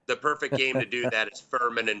 And the perfect game to do that is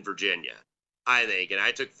Furman and Virginia, I think. And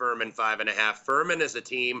I took Furman 5.5. Furman is a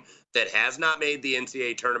team that has not made the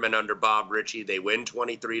NCAA tournament under Bob Ritchie. They win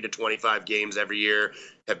 23 to 25 games every year,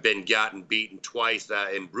 have been gotten beaten twice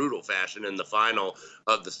in brutal fashion in the final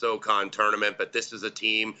of the SoCon tournament. But this is a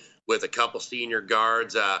team with a couple senior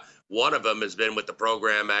guards. One of them has been with the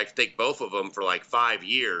program, I think both of them, for like 5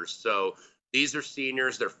 years. So These are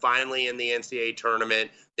seniors. They're finally in the NCAA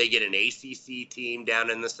tournament. They get an ACC team down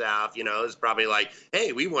in the South. It's probably like,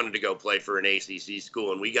 hey, we wanted to go play for an ACC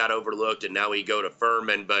school, and we got overlooked, and now we go to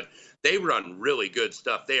Furman. But they run really good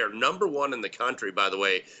stuff. They are number one in the country, by the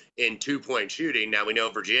way, in two-point shooting. Now, we know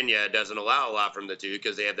Virginia doesn't allow a lot from the two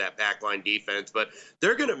because they have that pack line defense, but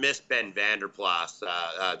they're going to miss Ben Vanderplas,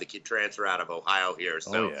 the kid transfer out of Ohio here.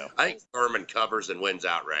 So I think Furman covers and wins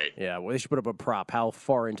outright. Yeah, well, they should put up a prop. How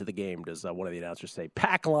far into the game does one of the announcers say?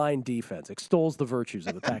 Pack line defense. Extols the virtues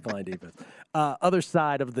of the pack line defense. Other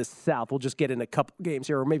side of the South, we'll just get in a couple games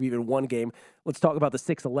here, or maybe even one game. Let's talk about the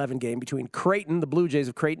 6-11 game between Creighton, the Blue Jays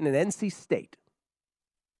of Creighton, and NC State.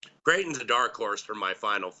 Creighton's a dark horse for my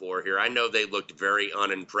Final Four here. I know they looked very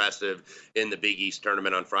unimpressive in the Big East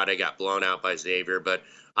tournament on Friday, got blown out by Xavier, but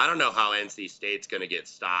I don't know how NC State's going to get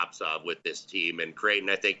stops with this team. And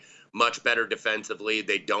Creighton, I think, much better defensively.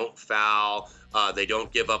 They don't foul. They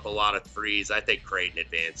don't give up a lot of threes. I think Creighton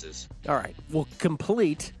advances. All right. We'll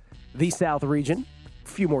complete the South region. A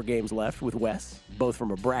few more games left with Wes, both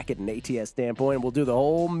from a bracket and ATS standpoint. We'll do the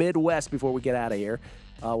whole Midwest before we get out of here.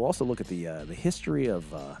 We'll also look at the history of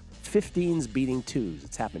 15s beating 2s.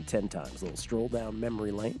 It's happened 10 times. A little stroll down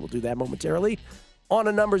memory lane. We'll do that momentarily on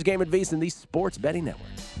a numbers game at VSiN, the Sports Betting Network.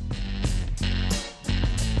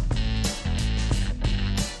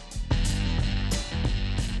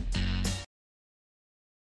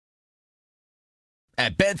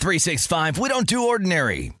 At Bet365, we don't do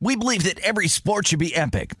ordinary. We believe that every sport should be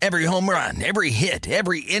epic. Every home run, every hit,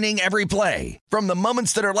 every inning, every play. From the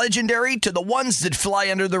moments that are legendary to the ones that fly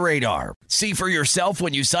under the radar. See for yourself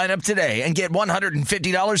when you sign up today and get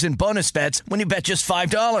 $150 in bonus bets when you bet just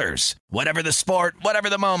 $5. Whatever the sport, whatever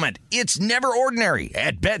the moment, it's never ordinary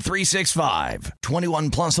at Bet365. 21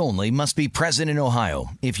 plus only. Must be present in Ohio.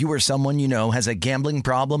 If you or someone you know has a gambling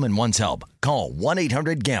problem and wants help, call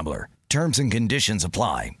 1-800-GAMBLER. Terms and conditions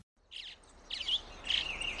apply.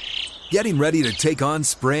 Getting ready to take on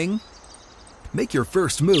spring? Make your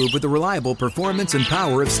first move with the reliable performance and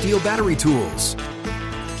power of Steel battery tools.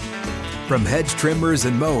 From hedge trimmers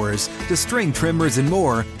and mowers to string trimmers and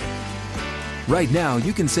more, right now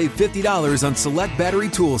you can save $50 on select battery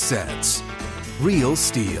tool sets. Real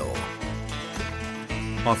Steel.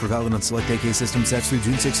 Offer valid on select AK system sets through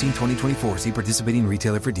June 16, 2024. See participating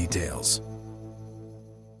retailer for details.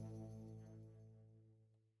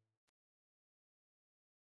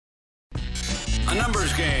 A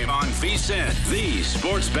numbers game on VSiN, the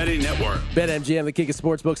Sports Betting Network. BetMGM, the king of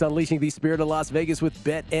sportsbooks, unleashing the spirit of Las Vegas with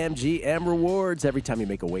BetMGM rewards. Every time you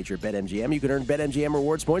make a wager at BetMGM, you can earn BetMGM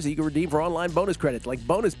rewards points that you can redeem for online bonus credits like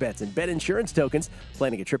bonus bets and bet insurance tokens.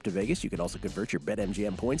 Planning a trip to Vegas, you can also convert your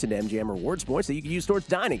BetMGM points into MGM rewards points that you can use towards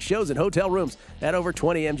dining, shows, and hotel rooms at over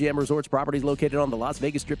 20 MGM resorts properties located on the Las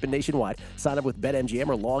Vegas Strip and nationwide. Sign up with BetMGM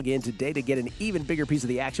or log in today to get an even bigger piece of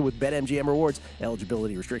the action with BetMGM rewards.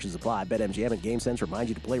 Eligibility restrictions apply. BetMGM and GameSense remind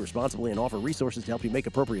you to play responsibly and offer resources to help you make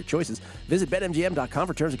appropriate choices. Visit BetMGM.com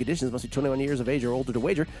for terms and conditions. Must be 21 years of age or older to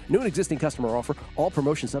wager. New and existing customer offer. All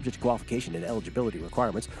promotions subject to qualification and eligibility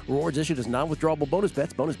requirements. Rewards issued as non-withdrawable bonus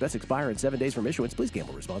bets. Bonus bets expire in 7 days from issuance. Please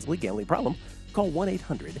gamble responsibly. Gambling problem? Call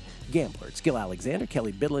 1-800-GAMBLER. It's Gil Alexander,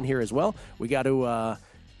 Kelly Bidlin here as well. We got to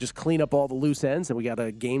just clean up all the loose ends, and we got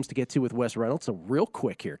games to get to with Wes Reynolds. So real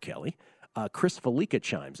quick here, Kelly. Chris Felica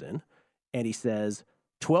chimes in, and he says,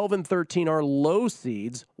 12 and 13 are low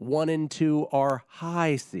seeds. 1 and 2 are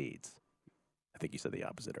high seeds. I think you said the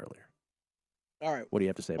opposite earlier. All right. What do you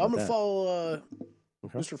have to say about that? I'm going to follow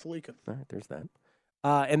Mr. Felica. All right, there's that.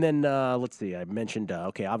 And then, let's see, I mentioned,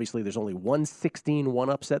 obviously there's only 116-1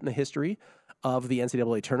 upset in the history of the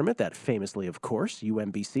NCAA tournament. That famously, of course,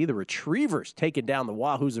 UMBC, the Retrievers, taking down the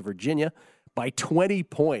Wahoos of Virginia by 20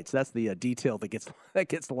 points. That's the detail that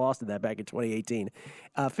gets lost in that back in 2018.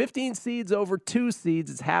 15 seeds over 2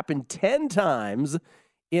 seeds. It's happened 10 times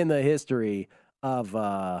in the history of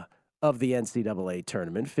the NCAA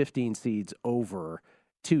tournament. 15 seeds over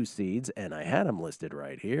 2 seeds, and I had them listed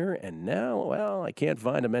right here, and now, well, I can't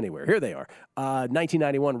find them anywhere. Here they are.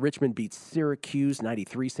 1991, Richmond beats Syracuse.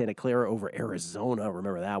 93, Santa Clara over Arizona.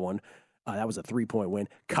 Remember that one. That was a 3-point win.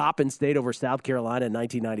 Coppin State over South Carolina in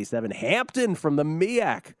 1997. Hampton from the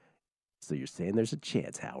MEAC. So you're saying there's a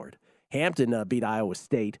chance, Howard. Hampton beat Iowa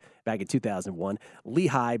State back in 2001.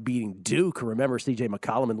 Lehigh beating Duke. Remember C.J.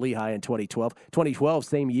 McCollum and Lehigh in 2012. 2012,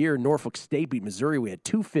 same year, Norfolk State beat Missouri. We had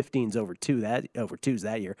 2 15s over 2s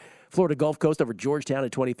that year. Florida Gulf Coast over Georgetown in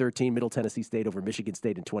 2013. Middle Tennessee State over Michigan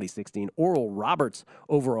State in 2016. Oral Roberts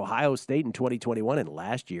over Ohio State in 2021. And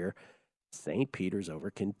last year, St. Peter's over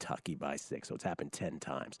Kentucky by 6. So it's happened 10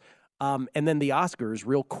 times. And then the Oscars,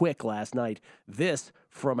 real quick last night. This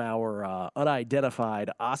from our unidentified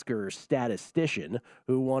Oscar statistician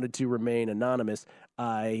who wanted to remain anonymous.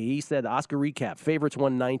 He said, Oscar recap, favorites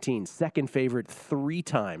won 19, second favorite 3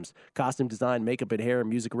 times, costume design, makeup and hair,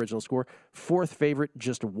 music original score, fourth favorite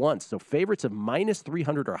just once. So favorites of minus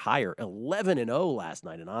 300 or higher, 11-0 last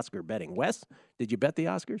night in Oscar betting. Wes, did you bet the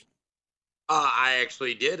Oscars? I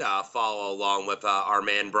actually did follow along with our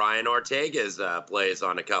man Brian Ortega's plays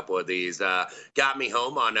on a couple of these. Got me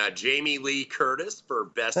home on Jamie Lee Curtis for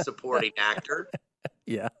Best Supporting Actor.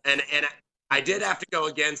 Yeah. And I did have to go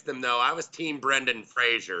against him, though. I was Team Brendan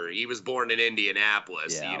Fraser. He was born in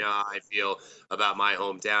Indianapolis. Yeah. You know how I feel about my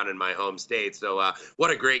hometown and my home state. So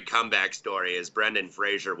what a great comeback story as Brendan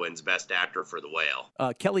Fraser wins Best Actor for The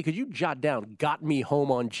Whale. Kelly, could you jot down, got me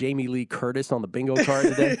home on Jamie Lee Curtis on the bingo card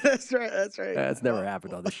today? That's right. That's never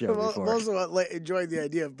happened on the show before. I'm also enjoying the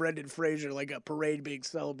idea of Brendan Fraser, like a parade being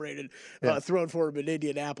celebrated, thrown for him in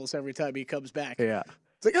Indianapolis every time he comes back. Yeah.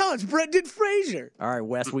 It's like, oh, it's Brendan Fraser. All right,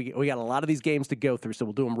 Wes, we got a lot of these games to go through, so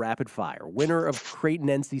we'll do them rapid fire. Winner of Creighton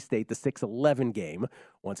NC State, the 6-11 game.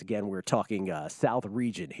 Once again, we're talking South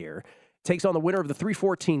region here. Takes on the winner of the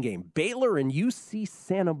 3-14 game, Baylor and UC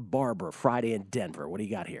Santa Barbara, Friday in Denver. What do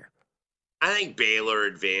you got here? I think Baylor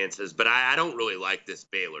advances, but I don't really like this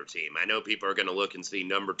Baylor team. I know people are going to look and see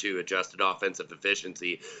number 2 adjusted offensive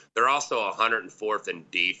efficiency. They're also 104th in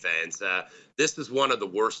defense. This is one of the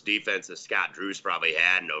worst defenses Scott Drew's probably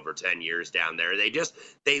had in over 10 years down there.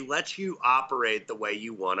 They let you operate the way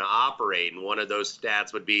you want to operate, and one of those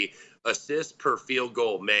stats would be assists per field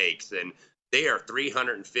goal makes, and they are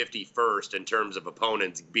 351st in terms of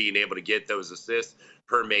opponents being able to get those assists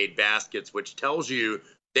per made baskets, which tells you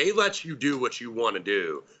they let you do what you want to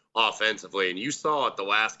do offensively. And you saw it the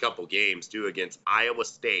last couple games, too, against Iowa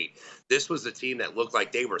State. This was a team that looked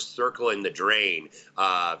like they were circling the drain.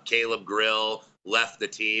 Caleb Grill left the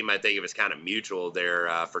team. I think it was kind of mutual there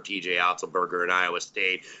for TJ Otzelberger and Iowa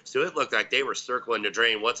State. So it looked like they were circling the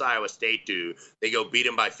drain. What's Iowa State do? They go beat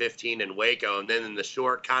them by 15 in Waco. And then in the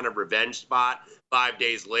short kind of revenge spot, 5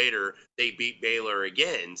 days later, they beat Baylor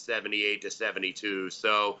again, 78-72.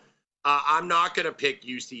 So I'm not going to pick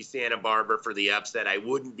UC Santa Barbara for the upset. I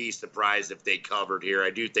wouldn't be surprised if they covered here. I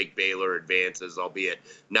do think Baylor advances, albeit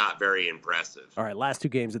not very impressive. All right, last 2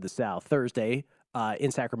 games of the South. Thursday in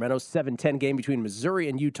Sacramento, 7-10 game between Missouri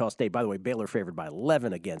and Utah State. By the way, Baylor favored by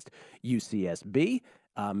 11 against UCSB.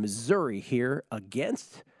 Missouri here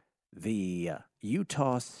against the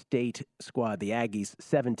Utah State squad, the Aggies,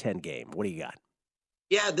 7-10 game. What do you got?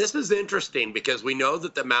 Yeah, this is interesting because we know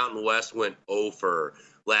that the Mountain West went over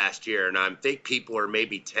last year, and I think people are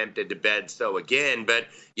maybe tempted to bet so again, but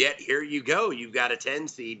yet here you go. You've got a 10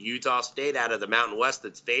 seed, Utah State out of the Mountain West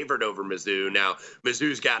that's favored over Mizzou. Now,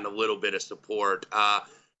 Mizzou's gotten a little bit of support.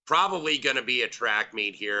 Probably going to be a track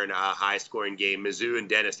meet here in a high-scoring game. Mizzou and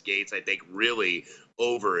Dennis Gates, I think, really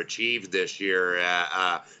overachieved this year.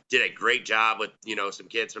 Did a great job with, some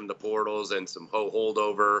kids from the portals and some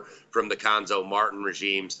holdover from the Conzo Martin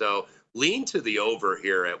regime. So lean to the over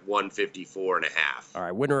here at 154.5. All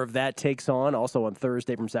right, winner of that takes on, also on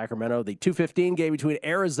Thursday from Sacramento, the 2:15 game between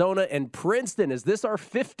Arizona and Princeton. Is this our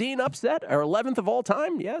 15 upset, our 11th of all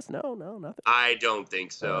time? Yes, no, nothing. I don't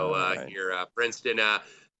think so. Right. Here,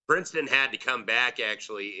 Princeton had to come back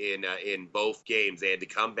actually in both games. They had to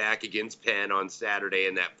come back against Penn on Saturday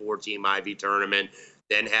in that 4-team Ivy tournament,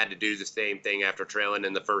 then had to do the same thing after trailing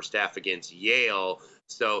in the first half against Yale.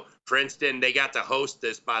 So Princeton, they got to host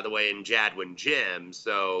this, by the way, in Jadwin Gym.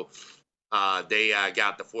 So they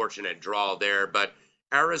got the fortunate draw there. But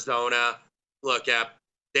Arizona, look,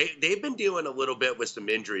 they've been dealing a little bit with some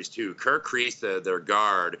injuries, too. Kirk Kriisa, their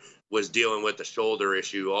guard, was dealing with the shoulder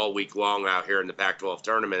issue all week long out here in the Pac-12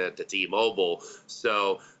 tournament at the T-Mobile.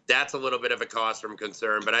 So that's a little bit of a cause for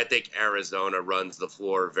concern, but I think Arizona runs the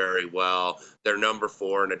floor very well. They're number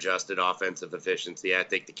 4 in adjusted offensive efficiency. I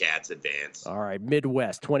think the Cats advance. All right,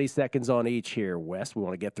 Midwest, 20 seconds on each here, Wes. We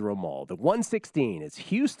want to get through them all. The 116 is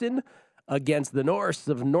Houston against the Norse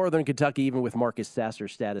of Northern Kentucky, even with Marcus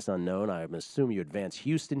Sasser's status unknown. I assume you advance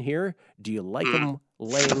Houston here. Do you like them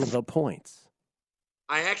laying the points?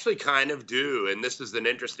 I actually kind of do, and this is an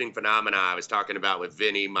interesting phenomenon I was talking about with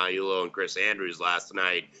Vinny Maiulo and Chris Andrews last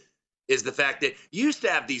night, is the fact that you used to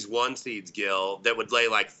have these 1 seeds, Gil, that would lay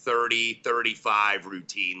like 30, 35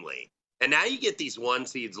 routinely. And now you get these 1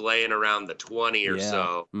 seeds laying around the 20 or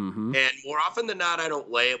so. Mm-hmm. And more often than not, I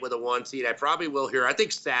don't lay it with a 1 seed. I probably will here. I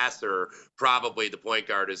think Sasser, probably the point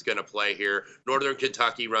guard, is going to play here. Northern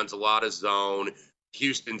Kentucky runs a lot of zone.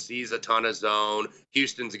 Houston sees a ton of zone.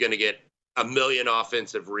 Houston's going to get a million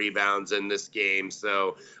offensive rebounds in this game.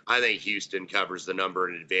 So I think Houston covers the number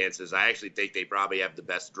and advances. I actually think they probably have the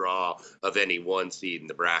best draw of any one seed in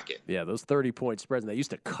the bracket. Yeah, those 30-point spreads, and they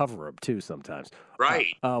used to cover them too sometimes.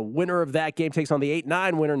 Right. Winner of that game takes on the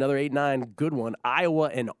 8-9 winner, another 8-9 good one, Iowa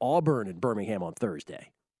and Auburn in Birmingham on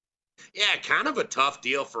Thursday. Yeah, kind of a tough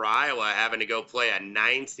deal for Iowa having to go play a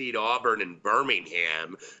 9-seed Auburn in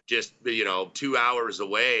Birmingham, just, 2 hours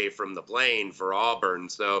away from the plane for Auburn.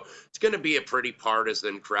 So it's going to be a pretty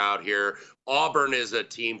partisan crowd here. Auburn is a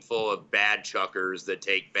team full of bad chuckers that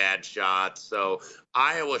take bad shots. So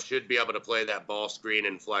Iowa should be able to play that ball screen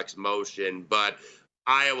and flex motion, but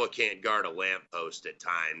Iowa can't guard a lamppost at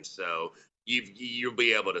times. So you'll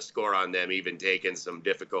be able to score on them, even taking some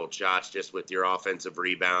difficult shots just with your offensive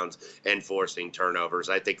rebounds and forcing turnovers.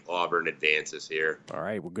 I think Auburn advances here. All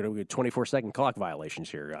right, we're going to get 24-second clock violations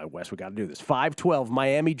here, Wes. We got to do this. 5-12,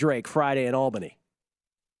 Miami Drake, Friday in Albany.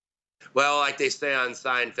 Well, like they say on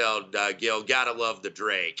Seinfeld, Gil, gotta love the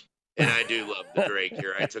Drake. And I do love the Drake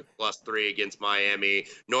here. I took +3 against Miami.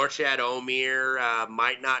 Norchad Omier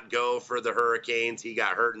might not go for the Hurricanes. He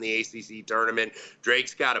got hurt in the ACC tournament.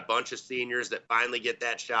 Drake's got a bunch of seniors that finally get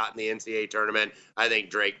that shot in the NCAA tournament. I think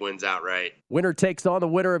Drake wins outright. Winner takes on the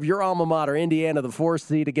winner of your alma mater, Indiana, the 4th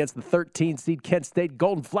seed, against the 13th seed, Kent State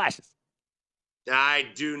Golden Flashes. I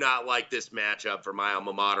do not like this matchup for my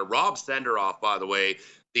alma mater. Rob Senderoff, by the way,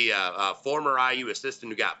 the former IU assistant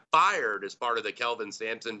who got fired as part of the Kelvin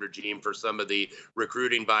Sampson regime for some of the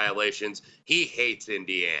recruiting violations, he hates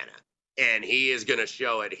Indiana, and he is going to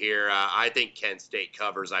show it here. I think Kent State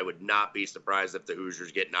covers. I would not be surprised if the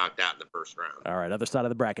Hoosiers get knocked out in the first round. All right, other side of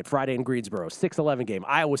the bracket, Friday in Greensboro, 6-11 game,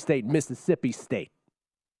 Iowa State, Mississippi State.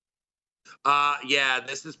 Yeah,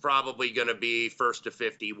 this is probably going to be first to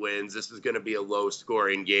 50 wins. This is going to be a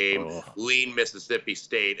low-scoring game. Lean Mississippi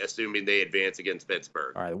State, assuming they advance against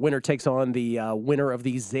Pittsburgh. All right, the winner takes on the winner of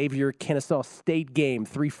the Xavier-Kennesaw State game,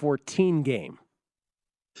 3-14 game.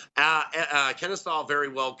 Kennesaw very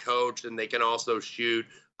well coached, and they can also shoot.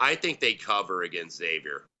 I think they cover against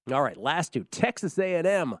Xavier. All right, last two. Texas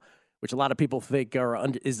A&M, which a lot of people think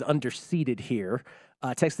is underseeded here.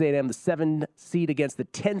 Texas A&M, the 7 seed against the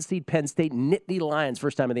 10 seed Penn State Nittany Lions,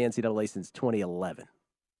 first time in the NCAA since 2011.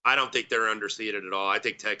 I don't think they're underseeded at all. I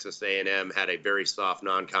think Texas A&M had a very soft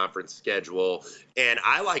non-conference schedule, and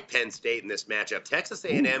I like Penn State in this matchup. Texas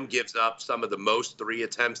A&M gives up some of the most 3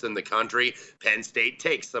 attempts in the country. Penn State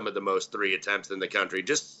takes some of the most 3 attempts in the country.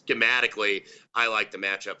 Just schematically, I like the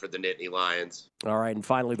matchup for the Nittany Lions. All right, and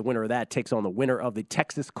finally, the winner of that takes on the winner of the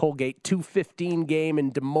Texas-Colgate 2:15 game in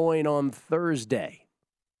Des Moines on Thursday.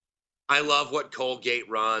 I love what Colgate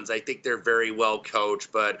runs. I think they're very well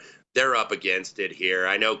coached, but they're up against it here.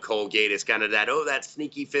 I know Colgate is kind of that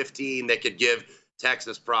sneaky 15 that could give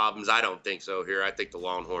Texas problems. I don't think so here. I think the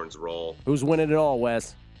Longhorns roll. Who's winning it all,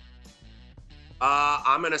 Wes?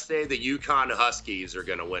 I'm going to say the UConn Huskies are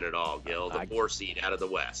going to win it all, Gil, the 4 seed out of the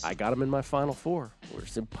West. I got them in my Final Four. We're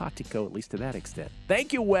simpatico, at least to that extent.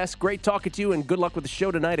 Thank you, Wes. Great talking to you, and good luck with the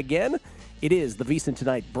show tonight again. It is the VSiN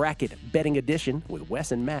Tonight Bracket Betting Edition with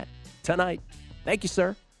Wes and Matt tonight. Thank you,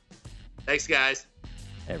 sir. Thanks, guys.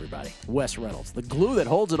 Everybody, Wes Reynolds, the glue that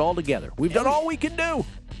holds it all together. We've done all we can do.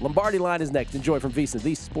 Lombardi Line is next. Enjoy from VSiN,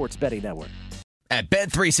 the Sports Betting Network. At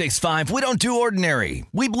Bet365, we don't do ordinary.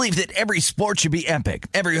 We believe that every sport should be epic.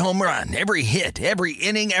 Every home run, every hit, every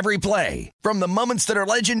inning, every play. From the moments that are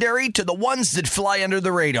legendary to the ones that fly under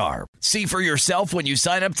the radar. See for yourself when you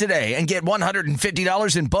sign up today and get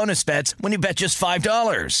 $150 in bonus bets when you bet just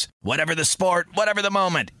 $5. Whatever the sport, whatever the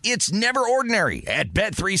moment, it's never ordinary at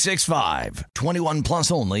Bet365. 21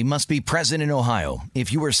 plus only. Must be present in Ohio.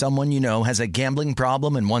 If you or someone you know has a gambling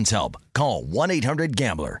problem and wants help, call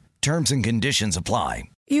 1-800-GAMBLER. Terms and conditions apply.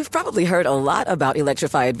 You've probably heard a lot about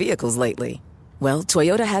electrified vehicles lately. Well,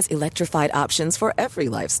 Toyota has electrified options for every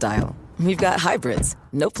lifestyle. We've got hybrids,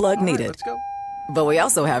 no plug needed. Let's go. But we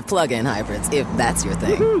also have plug-in hybrids, if that's your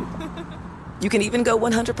thing. Woo-hoo. You can even go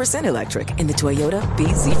 100% electric in the Toyota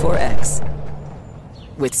bZ4X.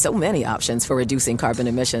 With so many options for reducing carbon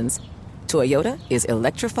emissions, Toyota is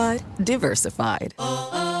electrified, diversified.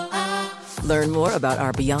 Learn more about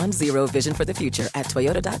our Beyond Zero vision for the future at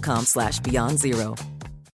toyota.com/beyond zero.